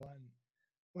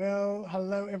Well,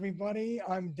 hello everybody.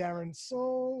 I'm Darren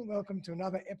Saul. Welcome to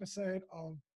another episode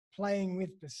of Playing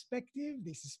with Perspective,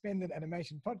 the Suspended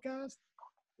Animation Podcast.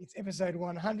 It's episode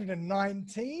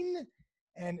 119,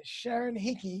 and Sharon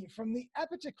Hickey from the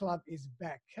Aperture Club is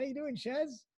back. How you doing, Shaz?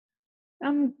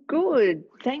 I'm good.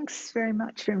 Thanks very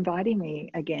much for inviting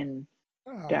me again,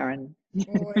 Oh, Darren.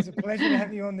 always a pleasure to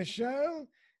have you on the show,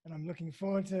 and I'm looking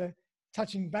forward to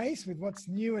touching base with what's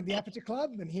new at the Aperture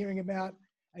Club and hearing about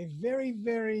a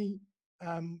very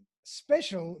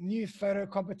special new photo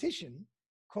competition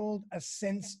called A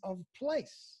Sense of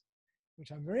Place,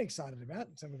 which I'm very excited about.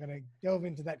 So we're going to delve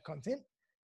into that content.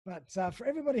 But for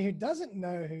everybody who doesn't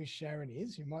know who Sharon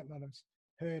is, who might not have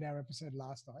heard our episode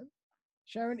last time,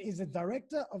 Sharon is the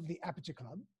director of the Aperture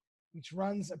Club, which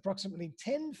runs approximately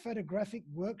 10 photographic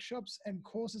workshops and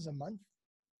courses a month.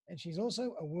 And she's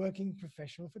also a working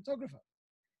professional photographer.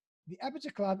 The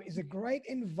Aperture Club is a great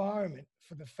environment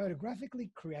for the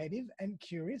photographically creative and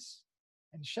curious,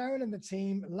 and Sharon and the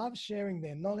team love sharing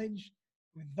their knowledge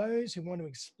with those who want to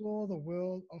explore the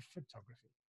world of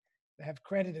photography. They have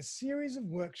created a series of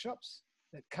workshops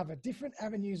that cover different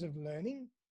avenues of learning,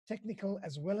 technical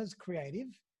as well as creative,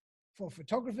 for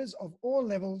photographers of all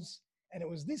levels, and it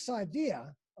was this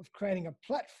idea of creating a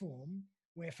platform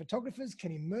where photographers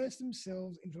can immerse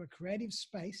themselves into a creative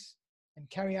space and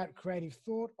carry out creative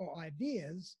thought or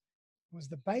ideas was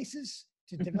the basis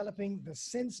to developing the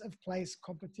Sense of Place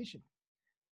competition.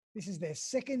 This is their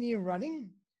second year running,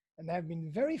 and they have been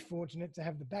very fortunate to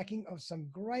have the backing of some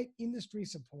great industry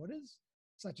supporters,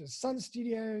 such as Sun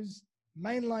Studios,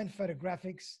 Mainline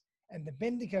Photographics, and the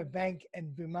Bendigo Bank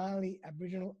and Bumali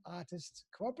Aboriginal Artists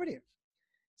Cooperative.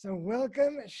 So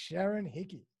welcome, Sharon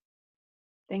Hickey.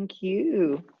 Thank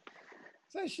you.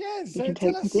 So Shaz, You so can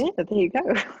tell take me us, there. There you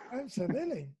go.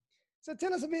 absolutely. So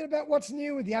tell us a bit about what's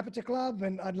new with the Aperture Club,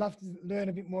 and I'd love to learn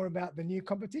a bit more about the new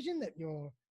competition that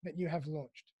you have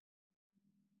launched.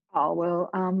 Oh, well,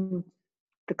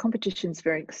 the competition's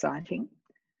very exciting.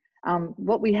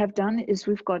 What we have done is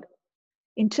we've got,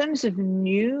 in terms of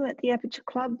new at the Aperture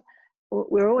Club,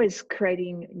 we're always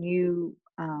creating new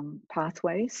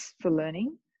pathways for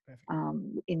learning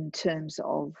Perfect. in terms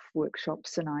of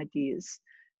workshops and ideas.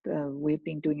 We've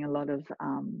been doing a lot of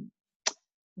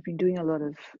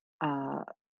uh,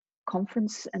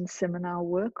 conference and seminar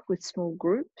work with small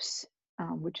groups,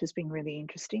 which has been really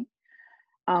interesting.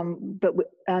 But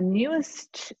our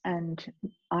newest and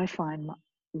I find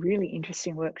really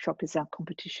interesting workshop is our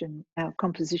composition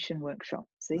workshop.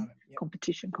 See, Love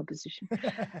it. composition.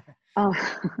 Yep. Uh,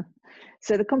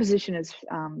 so the composition is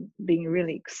being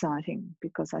really exciting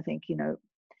because I think,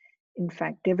 in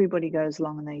fact, everybody goes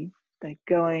along and they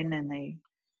go in and they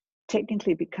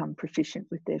technically become proficient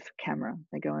with their camera.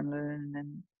 They go and learn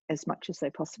and as much as they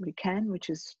possibly can, which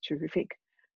is terrific.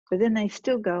 But then they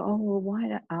still go, oh, well,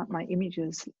 why aren't my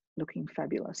images looking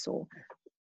fabulous? Or,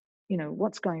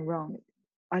 what's going wrong?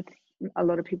 I think a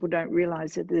lot of people don't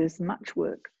realize that there's much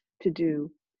work to do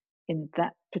in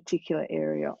that particular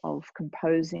area of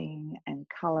composing and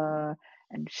color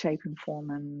and shape and form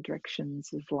and directions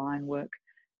of line work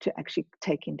to actually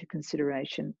take into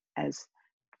consideration as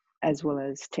well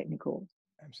as technical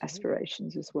Absolutely.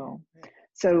 aspirations as well. Yeah.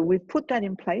 So we've put that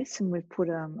in place and we've put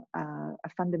a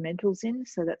fundamentals in,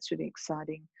 so that's really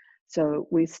exciting. So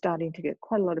we're starting to get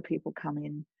quite a lot of people come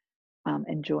in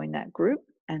and join that group,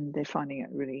 and they're finding it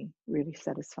really, really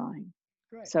satisfying.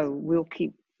 Great. So we'll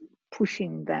keep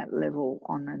pushing that level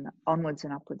on and onwards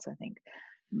and upwards, I think.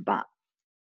 But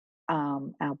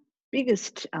our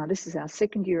biggest, this is our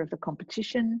second year of the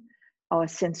competition, our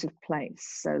sense of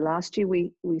place. So last year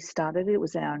we started, it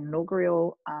was our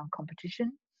inaugural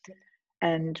competition,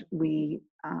 and we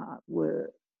were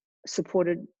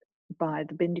supported by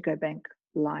the Bendigo Bank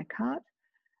Leichhardt.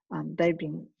 They've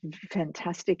been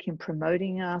fantastic in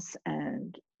promoting us,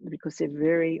 and because they're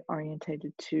very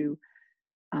orientated to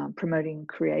promoting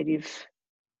creatives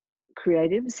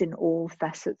in all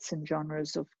facets and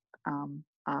genres of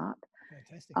art.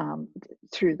 Fantastic.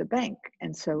 Through the bank,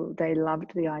 and so they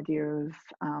loved the idea of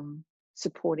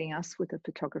supporting us with a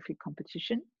photography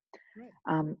competition.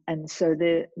 Great. And so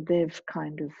they've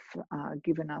kind of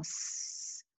given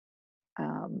us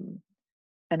an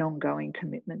ongoing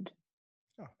commitment,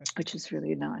 Oh, that's which is fantastic.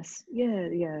 really nice.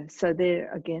 Yeah. So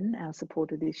they're again our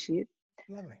supporter this year.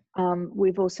 Lovely.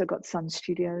 We've also got Sun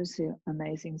Studios, the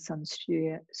amazing Sun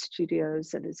Studios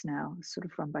that is now sort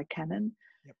of run by Canon.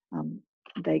 Yep.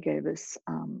 They gave us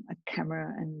a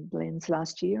camera and lens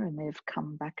last year, and they've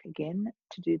come back again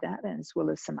to do that, and as well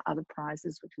as some other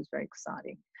prizes, which was very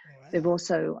exciting. Wow. They've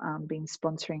also been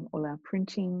sponsoring all our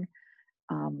printing,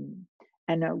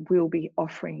 and we'll be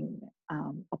offering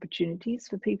opportunities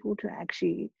for people to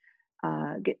actually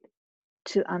get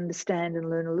to understand and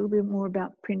learn a little bit more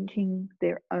about printing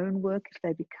their own work if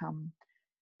they become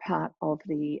part of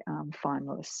the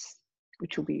finalists,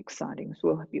 which will be exciting. So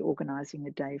we'll be organising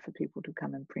a day for people to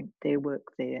come and print their work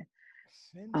there.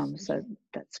 So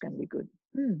that's going to be good.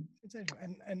 And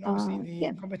obviously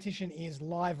the competition is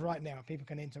live right now. People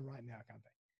can enter right now, can't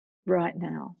they? Right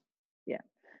now, yeah.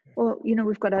 Well, you know,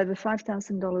 we've got over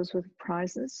 $5,000 worth of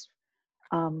prizes.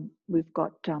 We've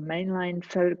got Mainline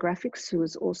Photographics, who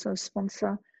is also a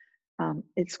sponsor.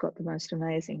 It's got the most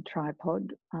amazing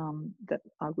tripod that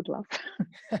I would love.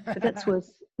 But that's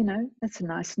worth, you know, that's a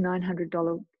nice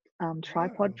 $900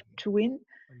 tripod to win.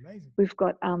 Amazing. We've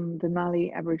got the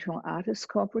Mali Aboriginal Artists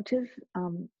Cooperative.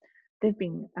 They've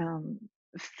been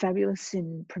fabulous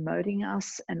in promoting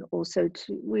us, and also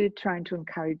we're trying to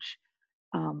encourage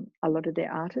a lot of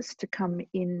their artists to come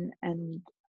in and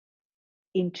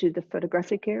into the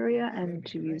photographic area and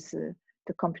to use the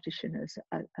competition as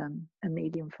a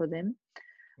medium for them.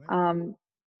 Wow.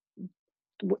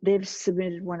 They've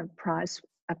submitted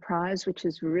a prize which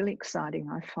is really exciting,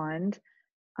 I find,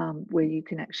 where you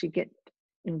can actually get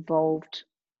involved.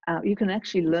 You can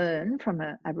actually learn from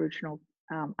an Aboriginal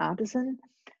artisan.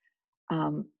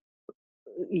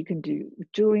 You can do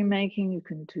jewelry making, you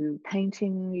can do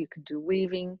painting, you can do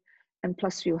weaving, and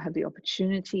plus you'll have the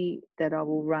opportunity that I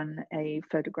will run a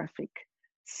photographic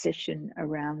session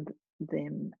around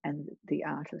them and the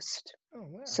artist. Oh,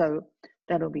 wow. So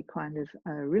that'll be kind of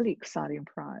a really exciting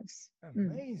prize.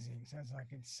 Amazing. Sounds like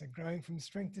it's growing from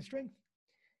strength to strength.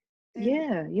 And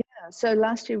yeah. So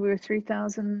last year we were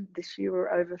 3,000. This year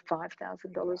we're over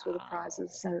 $5,000 worth of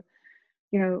prizes. So,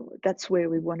 you know, that's where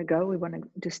we want to go. We want to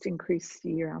just increase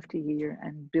year after year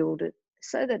and build it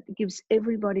so that it gives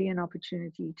everybody an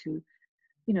opportunity to,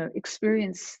 you know,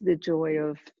 experience the joy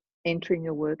of entering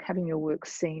your work, having your work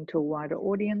seen to a wider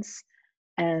audience.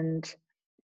 And,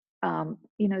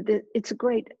 you know,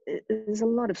 there's a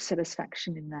lot of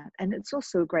satisfaction in that. And it's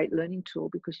also a great learning tool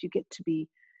because you get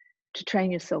to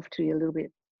train yourself to be a little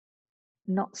bit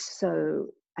not so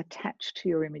attached to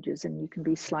your images, and you can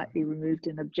be slightly removed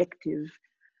and objective.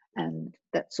 And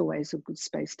that's always a good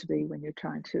space to be when you're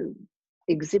trying to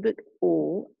exhibit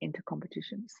or enter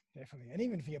competitions. Definitely. And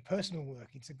even for your personal work,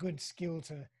 it's a good skill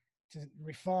to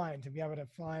refine, to be able to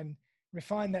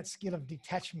refine that skill of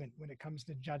detachment when it comes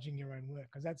to judging your own work,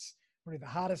 because that's probably the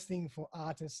hardest thing for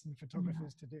artists and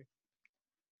photographers to do.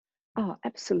 Oh,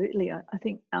 absolutely. I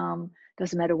think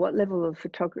doesn't matter what level of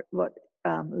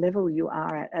level you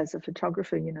are at as a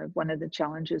photographer, you know, one of the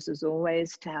challenges is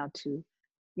always how to,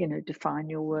 you know, define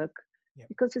your work,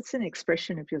 because it's an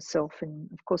expression of yourself. And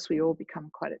of course, we all become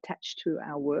quite attached to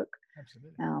our work.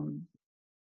 Absolutely.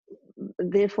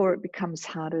 Therefore, it becomes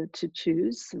harder to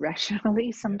choose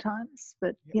rationally sometimes,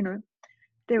 but, you know,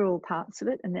 they're all parts of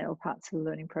it and they're all parts of the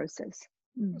learning process.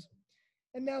 Awesome.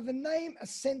 And now the name A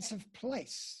Sense of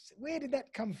Place, where did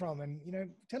that come from? And, you know,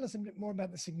 tell us a bit more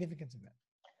about the significance of that.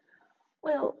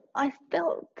 Well, I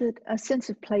felt that A Sense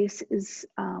of Place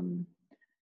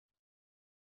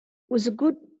was a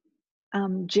good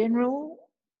general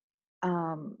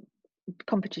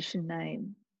competition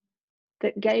name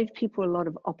that gave people a lot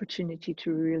of opportunity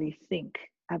to really think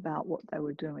about what they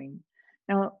were doing.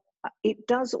 Now, it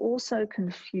does also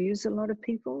confuse a lot of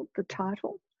people, the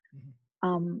title,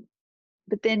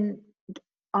 but then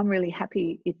I'm really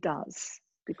happy it does,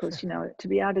 because, you know, to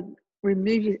be able to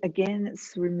remove you again,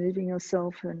 it's removing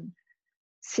yourself and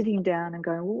sitting down and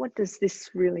going, well, what does this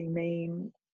really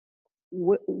mean?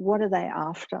 What are they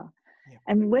after?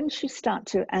 And once you start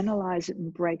to analyze it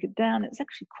and break it down, it's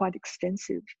actually quite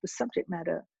extensive. The subject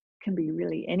matter can be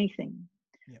really anything.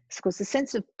 Because the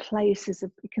sense of place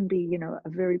it can be, you know, a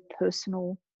very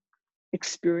personal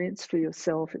experience for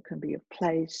yourself. It can be a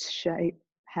place, shape,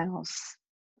 house.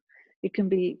 It can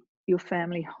be your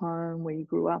family home where you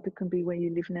grew up. It can be where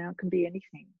you live now. It can be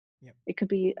anything. It can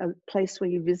be a place where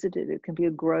you visited. It can be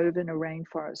a grove in a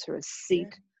rainforest, or a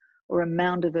seat, or a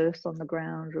mound of earth on the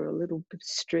ground, or a little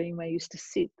stream where you used to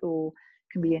sit, or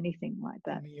it can be anything like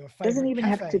that. It doesn't even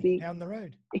have to be down the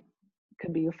road. It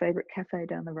can be your favorite cafe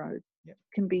down the road. It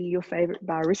can be your favorite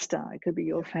barista. It could be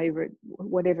your favorite,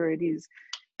 whatever it is.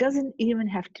 It doesn't even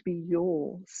have to be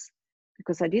yours,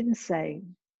 because I didn't say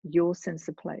your sense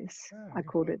of place. I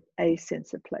called it A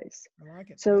Sense of Place. I like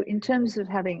it. So in terms of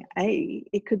having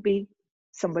it could be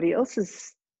somebody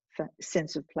else's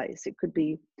sense of place. It could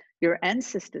be your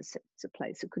ancestors' sense of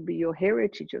place. It could be your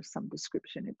heritage of some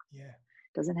description. It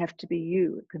doesn't have to be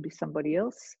you. It can be somebody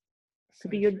else. It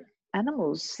could be your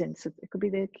animal's sense of, it could be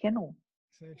their kennel.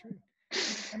 So true.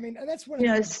 I mean, and that's one of You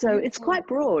the know, most so it's beautiful. quite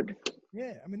broad.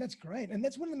 Yeah, I mean, that's great. And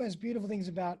that's one of the most beautiful things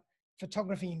about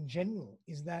photography in general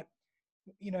is that,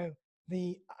 you know,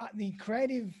 the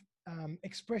creative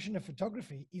expression of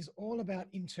photography is all about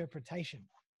interpretation.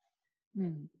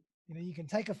 Mm. You know, you can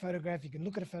take a photograph, you can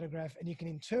look at a photograph, and you can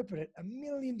interpret it a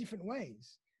million different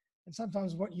ways. And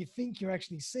sometimes what you think you're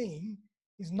actually seeing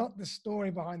is not the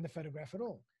story behind the photograph at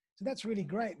all. So that's really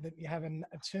great that you have a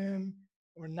term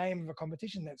or a name of a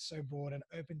competition that's so broad and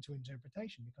open to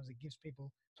interpretation because it gives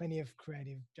people plenty of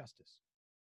creative justice.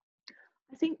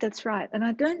 I think that's right. And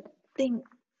I don't think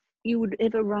you would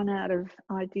ever run out of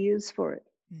ideas for it,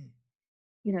 Mm.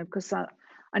 you know, because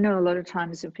I know a lot of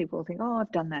times if people think, oh,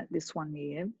 I've done that this one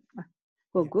year.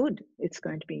 Well, Yeah. good. It's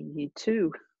going to be in year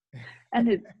 2.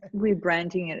 And we're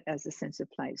branding it as a sense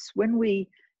of place. When we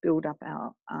build up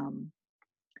our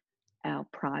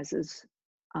prizes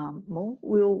more,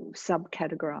 we'll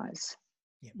subcategorize,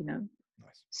 Yeah. you know.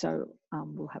 Nice. So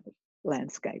we'll have a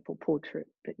landscape or portrait,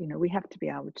 but, you know, we have to be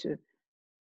able to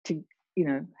you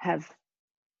know, have,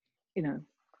 you know,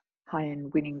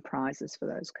 high-end winning prizes for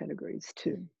those categories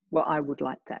too. Well, I would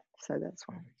like that. So that's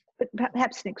why. Perfect. But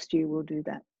perhaps next year we'll do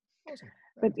that. Awesome.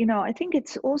 But, you know, I think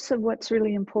it's also what's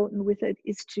really important with it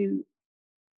is to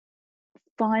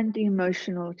find the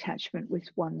emotional attachment with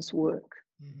one's work,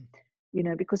 Mm-hmm. you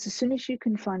know, because as soon as you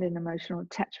can find an emotional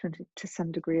attachment to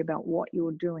some degree about what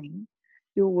you're doing,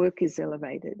 your work is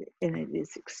elevated and it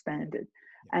is expanded.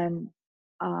 Yeah. And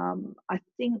I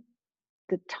think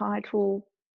the title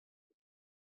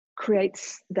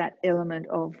creates that element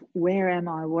of where am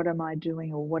I, what am I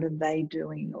doing, or what are they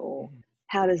doing, or Mm-hmm.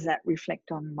 how does that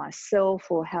reflect on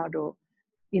myself, or how do,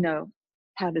 you know,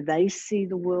 how do they see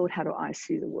the world, how do I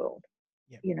see the world?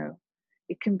 Yeah. You know,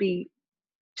 it can be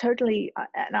totally,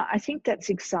 and I think that's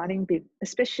exciting bit,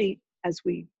 especially as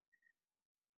we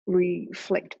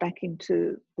reflect back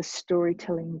into the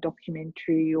storytelling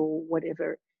documentary or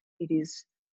whatever it is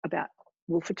about.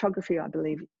 Well, photography, I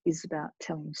believe, is about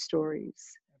telling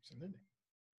stories, Absolutely.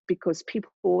 because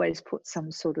people always put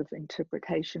some sort of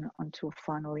interpretation onto a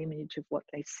final image of what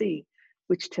they see,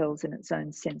 which tells in its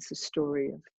own sense a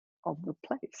story of the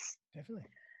place. Definitely.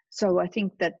 So I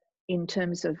think that in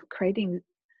terms of creating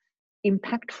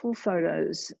impactful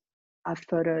photos are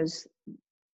photos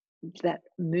that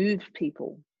move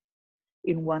people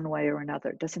in one way or another.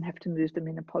 It doesn't have to move them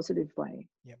in a positive way.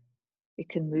 Yep. It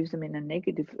can move them in a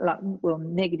negative, like, well,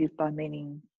 negative by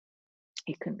meaning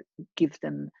it can give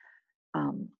them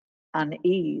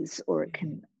unease, or it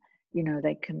can, you know,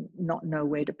 they can not know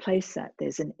where to place that.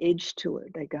 There's an edge to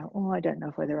it. They go, oh, I don't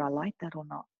know whether I like that or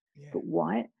not. Yeah. But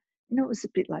why? You know, it was a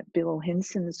bit like Bill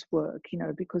Henson's work, you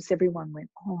know, because everyone went,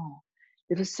 oh,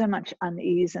 there was so much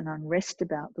unease and unrest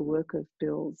about the work of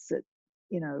Bill's that,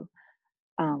 you know,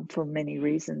 for many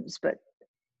reasons. But,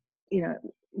 you know,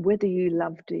 whether you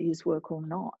loved his work or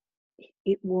not,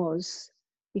 it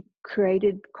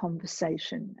created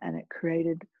conversation, and it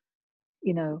created,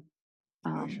 you know,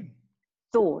 Emotion.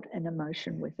 thought and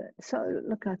emotion with it. So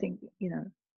look, I think, you know,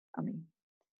 I mean,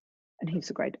 and he's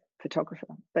a great photographer,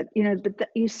 but, you know, but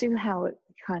you see how it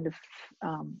kind of,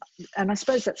 and I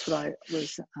suppose that's what I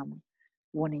was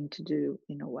wanting to do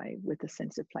in a way with a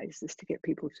sense of place, is to get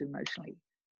people to emotionally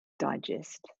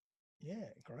digest. Yeah,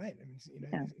 great. I mean, you know,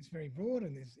 Yeah. it's very broad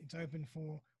and it's open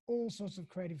for all sorts of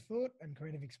creative thought and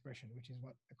creative expression, which is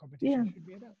what a competition Yeah. should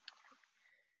be about.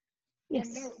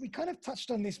 Yes. Now, we kind of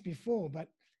touched on this before, but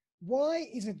why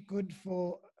is it good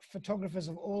for photographers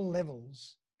of all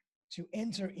levels to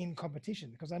enter in competition?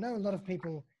 Because I know a lot of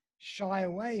people shy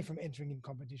away from entering in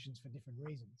competitions for different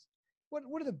reasons. What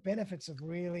are the benefits of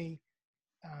really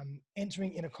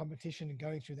entering in a competition and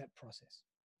going through that process?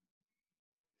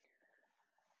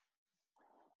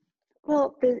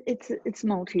 Well, it's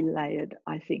multi-layered,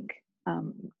 I think.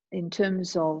 In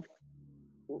terms of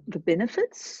the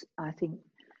benefits, I think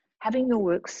having your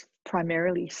works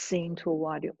primarily seen to a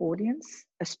wider audience,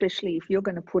 especially if you're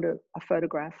going to put a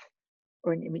photograph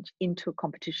or an image into a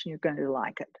competition, you're going to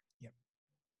like it. Yep.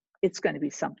 It's going to be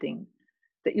something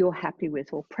that you're happy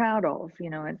with or proud of, you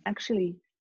know, and actually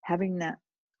having that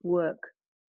work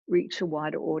reach a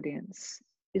wider audience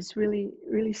is really,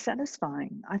 really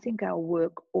satisfying. I think our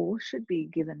work all should be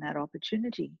given that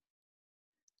opportunity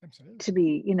Absolutely. to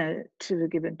be, you know, to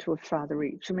give it to a farther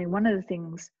reach. I mean, one of the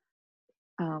things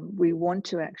we want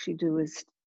to actually do is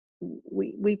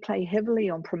we play heavily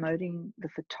on promoting the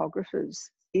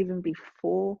photographers even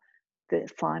before the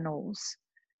finals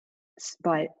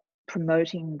by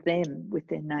promoting them with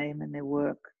their name and their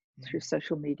work through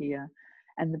social media,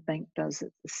 and the bank does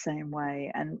it the same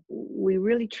way. And we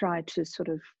really try to sort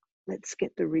of, let's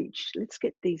get the reach, let's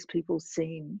get these people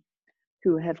seen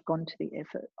who have gone to the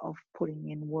effort of putting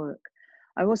in work.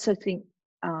 I also think,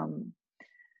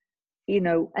 you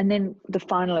know, and then the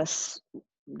finalists,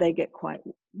 they get quite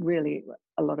really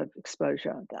a lot of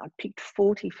exposure. I picked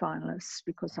 40 finalists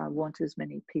because I want as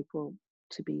many people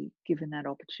to be given that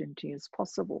opportunity as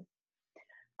possible.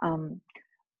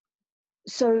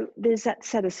 So there's that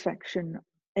satisfaction.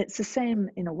 It's the same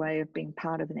in a way of being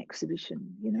part of an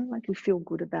exhibition, you know, like you feel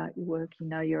good about your work, you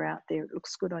know, you're out there, it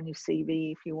looks good on your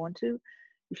CV if you want to.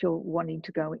 If you're wanting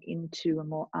to go into a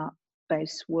more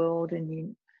art-based world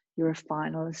and you're a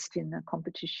finalist in a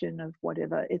competition of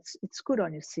whatever, it's good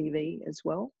on your CV as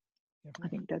well. I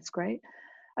think that's great.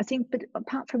 I think, but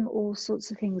apart from all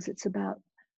sorts of things, it's about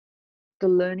the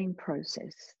learning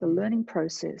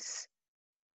process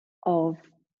of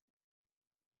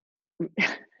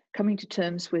coming to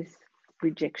terms with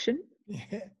rejection,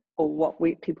 or what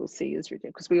people see as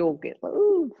rejection, because we all get,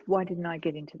 oh, why didn't I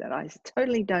get into that? I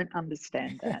totally don't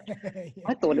understand that.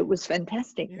 I thought it was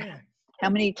fantastic. How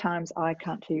many times, I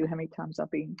can't tell you how many times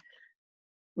I've been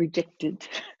rejected,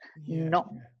 not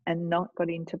got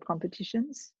into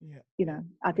competitions. You know,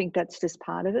 I think that's just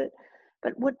part of it.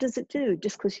 But what does it do?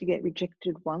 Just because you get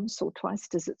rejected once or twice,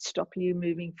 does it stop you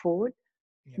moving forward?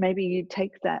 Maybe you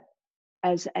take that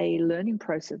as a learning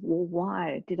process. Well,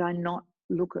 why did I not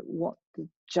look at what the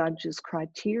judge's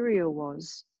criteria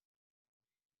was?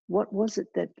 What was it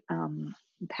that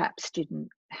perhaps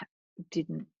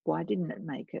why didn't it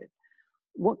make it?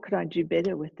 What could I do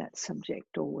better with that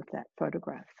subject or with that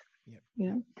photograph? You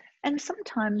know, and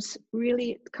sometimes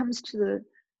really it comes to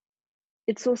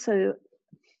it's also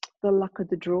the luck of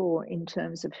the draw in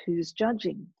terms of who's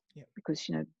judging, because,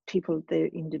 you know, people, they're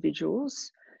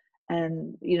individuals,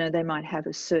 and, you know, they might have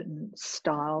a certain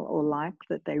style or like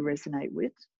that they resonate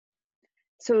with.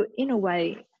 So in a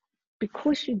way,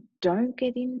 because you don't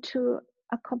get into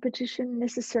a competition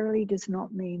necessarily does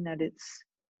not mean that it's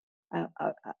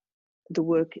the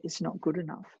work is not good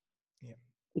enough.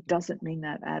 It doesn't mean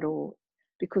that at all,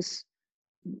 because,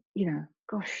 you know,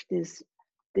 gosh, there's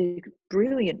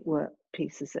brilliant work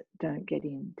pieces that don't get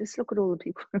in. Just look at all the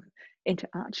people into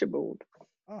Archibald.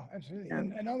 Oh, absolutely.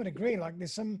 And I would agree. Like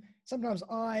there's sometimes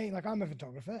I'm a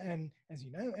photographer, and as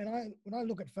you know, and when I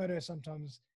look at photos,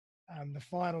 sometimes the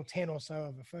final 10 or so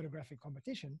of a photographic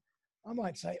competition, I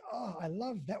might say, oh, I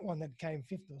love that one that came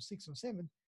 5th or 6th or 7th.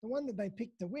 The one that they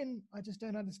picked to win, I just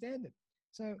don't understand it.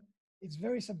 So it's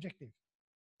very subjective.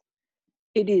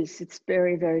 It is. It's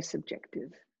very, very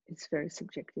subjective. It's very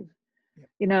subjective.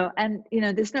 You know, and, you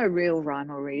know, there's no real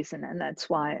rhyme or reason. And that's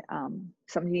why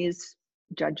some years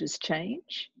judges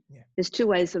change. There's two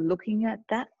ways of looking at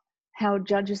that, how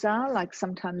judges are. Like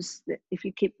sometimes if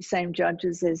you keep the same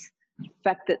judges, there's the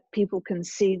fact that people can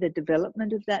see the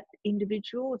development of that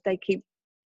individual. If they keep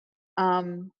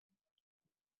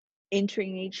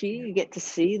entering each year, you get to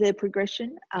see their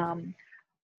progression.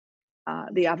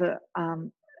 The other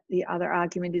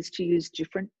argument is to use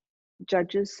different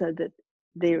judges so that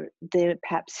their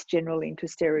perhaps general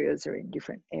interest areas are in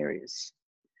different arears.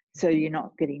 So you're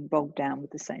not getting bogged down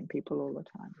with the same people all the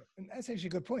time. And that's actually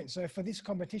a good point. So for this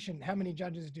competition, how many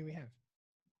judges do we have?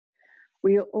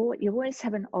 You always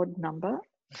have an odd number,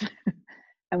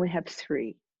 and we have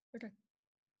 3. Okay.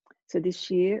 So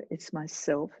this year it's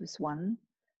myself as one,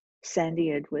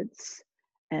 Sandy Edwards,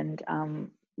 and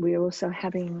we're also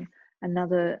having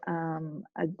another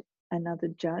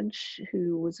judge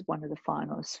who was one of the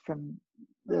finalists from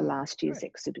the last year's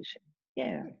exhibition.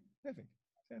 Yeah. Perfect.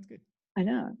 Sounds good. I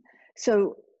know.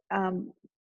 So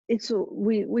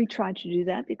we try to do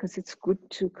that because it's good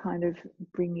to kind of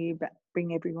bring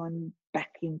everyone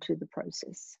back into the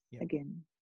process again.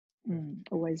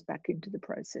 Always back into the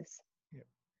process. Yeah.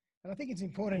 And I think it's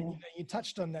important, you know, you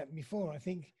touched on that before. I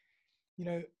think, you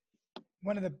know,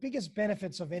 one of the biggest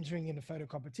benefits of entering in a photo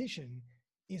competition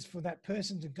is for that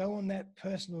person to go on that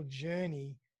personal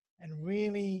journey and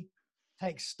really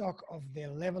take stock of their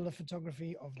level of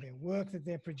photography, of their work that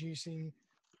they're producing.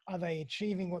 Are they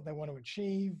achieving what they want to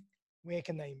achieve? Where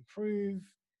can they improve?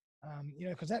 You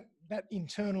know, because that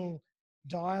internal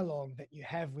dialogue that you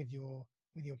have with your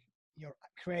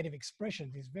creative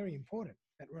expressions is very important.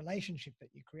 That relationship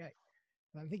that you create.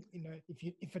 And I think, you know,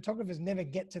 if photographers never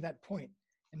get to that point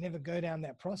and never go down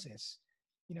that process,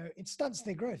 you know, it stunts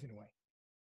their growth in a way.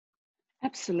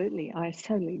 Absolutely, I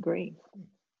totally agree.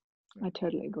 I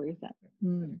totally agree with that.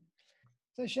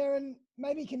 So Sharon,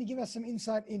 maybe can you give us some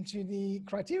insight into the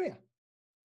criteria?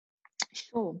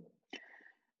 Sure.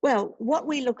 Well, what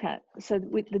we look at, so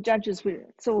with the judges,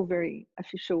 it's all very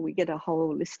official. We get a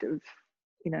whole list of,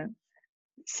 you know,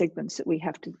 segments that we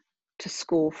have to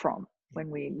score from when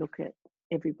we look at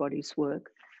everybody's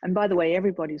work. And by the way,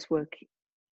 everybody's work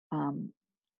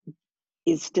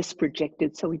is just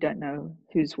projected, so we don't know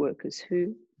whose work is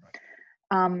who.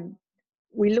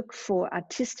 We look for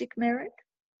artistic merit,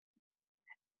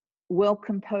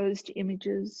 well-composed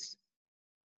images,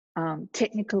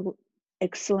 technical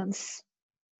excellence,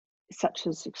 such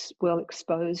as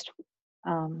well-exposed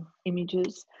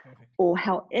images, or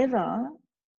however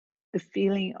the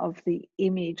feeling of the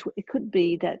image. It could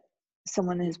be that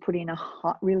someone has put in a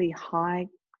really high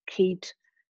keyed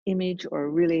image or a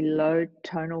really low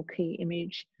tonal key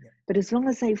image, but as long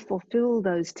as they fulfill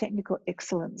those technical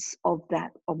excellence of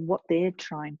what they're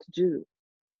trying to do,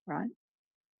 right?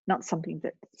 Not something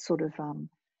that sort of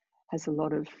has a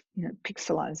lot of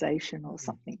pixelization or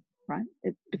something, right?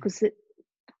 Because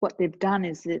what they've done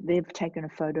is that they've taken a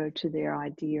photo to their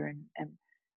idea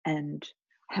and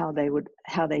how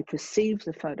they perceive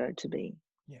the photo to be.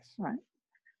 Yes. Right.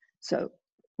 So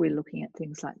we're looking at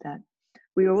things like that.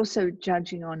 We're also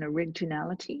judging on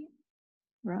originality,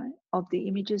 right, of the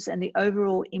images and the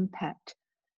overall impact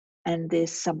and their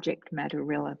subject matter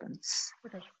relevance.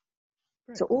 Okay.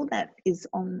 Great. So all that is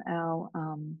on our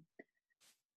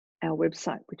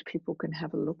website, which people can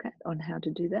have a look at on how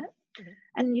to do that. Okay.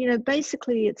 And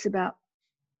basically it's about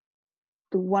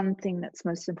the one thing that's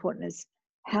most important is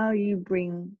how you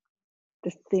bring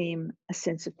the theme, a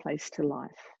sense of place, to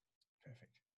life.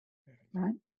 Perfect.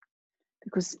 Right?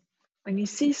 Because when you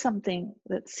see something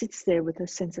that sits there with a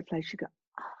sense of place, you go,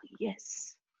 oh,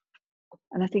 yes.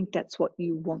 And I think that's what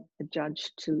you want the judge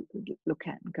to look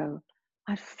at and go,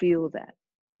 I feel that.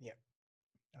 Yeah,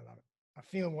 I love it. I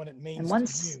feel what it means And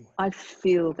once to you. I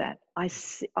feel that, I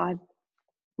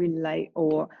relate,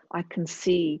 or I can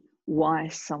see why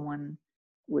someone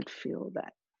would feel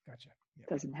that. Gotcha. Yep.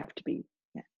 Doesn't have to be.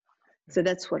 Yeah. So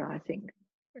that's what I think.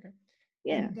 Okay.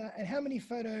 Yeah. And how many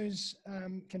photos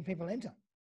can people enter?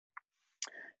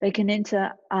 They can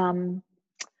enter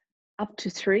up to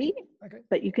 3, okay,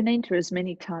 but you can enter as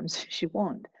many times as you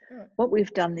want. Right. What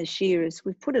we've done this year is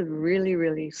we've put a really,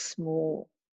 really small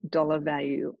dollar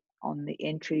value on the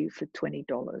entry for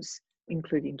 $20,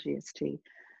 including GST.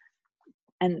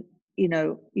 And, you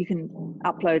can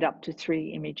upload up to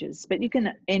 3 images, but you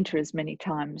can enter as many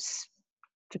times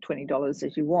for $20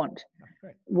 as you want. Oh,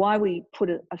 great. Why we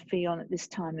put a fee on it this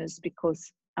time is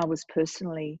because I was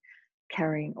personally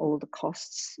carrying all the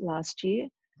costs last year.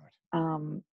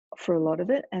 Right. For a lot of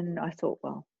it, and I thought,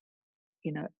 well,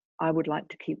 I would like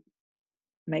to keep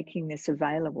making this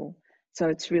available, so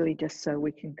it's really just so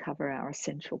we can cover our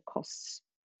essential costs.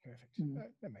 Perfect.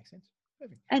 That makes sense.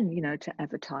 Perfect. And to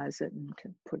advertise it and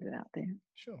to put it out there.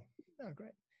 Sure. Oh,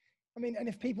 great. I mean, and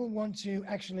if people want to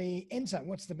actually enter,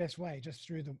 what's the best way? Just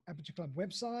through the Aperture Club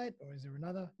website, or is there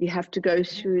another? You have to go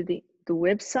through the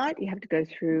website. You have to go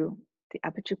through the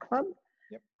Aperture Club,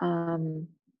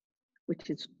 which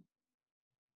is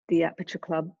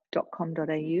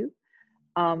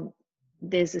theapertureclub.com.au.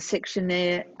 There's a section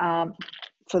there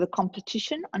for the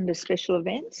competition under special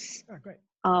events. Oh, great.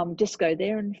 Just go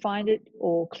there and find it,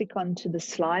 or click onto the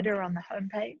slider on the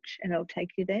homepage and it'll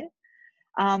take you there.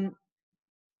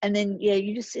 And then,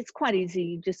 it's quite easy.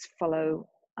 You just follow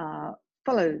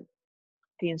the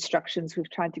instructions. We've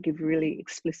tried to give really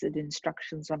explicit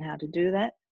instructions on how to do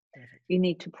that. Perfect. You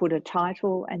need to put a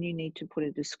title and you need to put a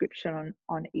description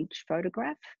on each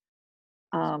photograph.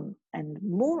 And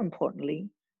more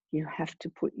importantly, you have to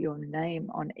put your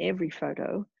name on every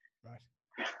photo. Right.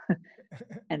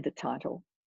 And the title.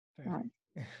 Perfect.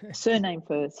 Right. Surname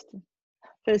first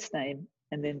name,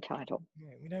 and then title.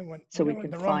 Yeah, we don't want so we we don't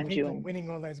can want the wrong find people you winning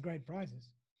all those great prizes.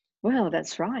 Well,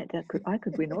 that's right. I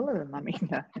could win all of them. I mean,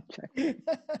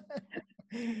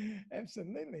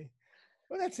 absolutely.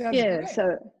 Well, that sounds great.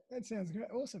 So that sounds great.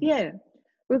 Awesome. Yeah,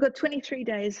 we've got 23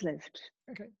 days left.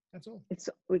 Okay, that's all.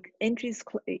 Entries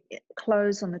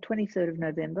close on the 23rd of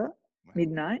November,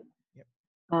 midnight. Yep.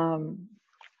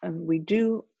 And we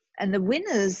do, and the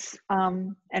winners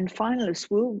and finalists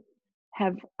will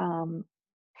have 4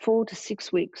 to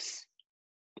 6 weeks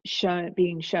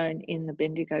being shown in the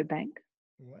Bendigo Bank.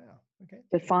 Wow. Okay.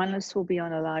 The finalists will be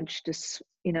on a large,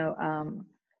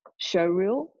 show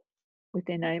reel with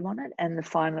their name on it, and the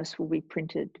finalists will be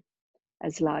printed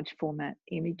as large format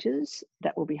images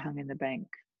that will be hung in the bank.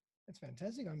 That's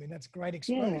fantastic. I mean, that's great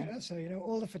exposure. Yeah. So,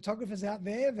 all the photographers out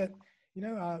there that,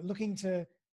 are looking to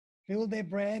build their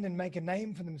brand and make a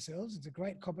name for themselves, it's a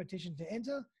great competition to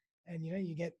enter. And,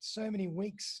 you get so many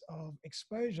weeks of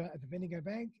exposure at the Bendigo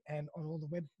Bank and on all the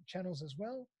web channels as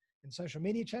well, and social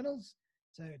media channels.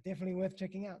 So definitely worth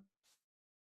checking out.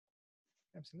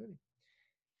 Absolutely.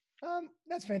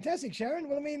 That's fantastic, Sharon.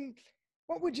 Well, I mean,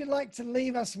 what would you like to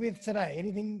leave us with today?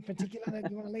 Anything particular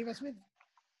that you want to leave us with?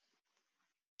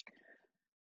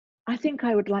 I think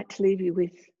I would like to leave you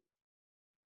with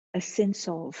a sense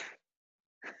of,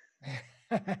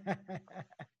 I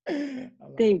there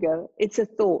love you it. go. It's a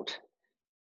thought.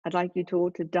 I'd like you to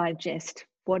all to digest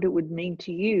what it would mean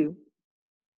to you,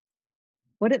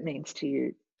 what it means to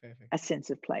you, Perfect. a sense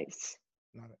of place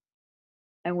Love it.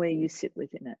 and where you sit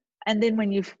within it. And then when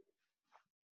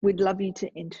we'd love you to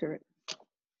enter it.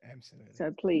 Absolutely.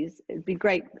 So please, it'd be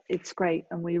great. It's great.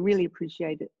 And we really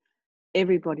appreciate it.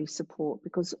 Everybody's support,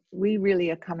 because we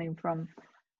really are coming from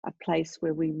a place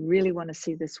where we really want to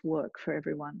see this work for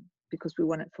everyone, because we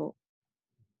want it for,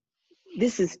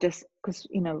 this is just because,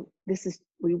 you know,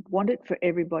 we want it for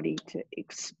everybody to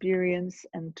experience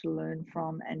and to learn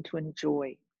from and to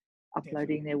enjoy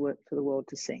uploading Definitely. their work for the world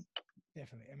to see.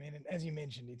 Definitely. I mean, and as you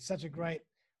mentioned, it's such a great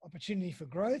opportunity for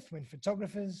growth when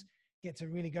photographers get to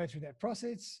really go through that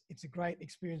process. It's a great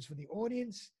experience for the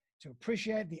audience to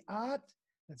appreciate the art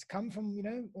that's come from, you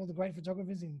know, all the great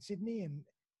photographers in Sydney.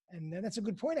 And that's a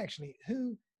good point, actually.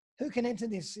 Who can enter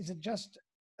this? Is it just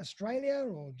Australia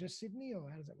or just Sydney, or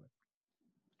how does that work?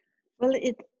 Well,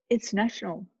 it's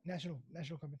national. National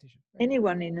competition. Okay.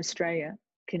 Anyone in Australia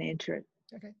can enter it.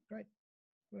 Okay, great.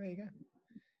 Well, there you go.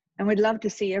 And we'd love to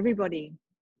see everybody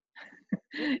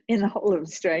in the whole of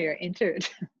Australia enter it.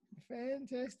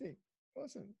 Fantastic.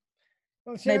 Awesome.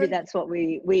 Well, Maybe Sharon. that's what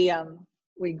we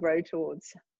grow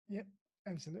towards. Yep,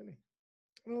 absolutely.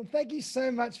 Well, thank you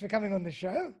so much for coming on the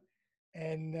show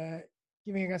and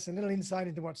giving us a little insight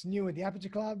into what's new at the Aperture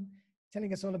Club,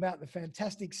 telling us all about the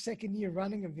fantastic second year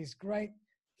running of this great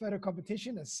photo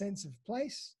competition, A Sense of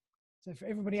Place. So for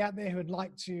everybody out there who would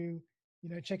like to, you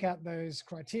know, check out those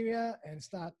criteria and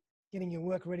start getting your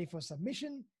work ready for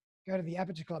submission, go to the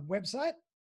Aperture Club website,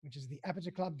 which is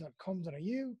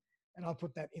theapertureclub.com.au, and I'll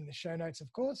put that in the show notes,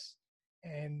 of course.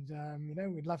 And, you know,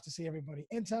 we'd love to see everybody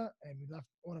enter, and we'd love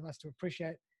all of us to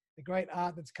appreciate the great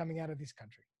art that's coming out of this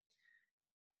country.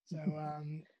 So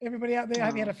everybody out there, I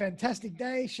hope you had a fantastic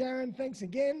day. Sharon, thanks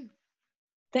again.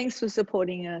 Thanks for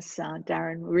supporting us,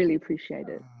 Darren. Really appreciate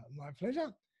it. My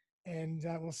pleasure. And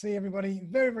we'll see everybody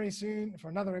very, very soon for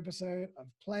another episode of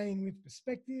Playing with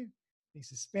Perspective, the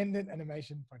Suspended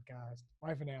Animation Podcast.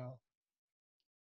 Bye for now.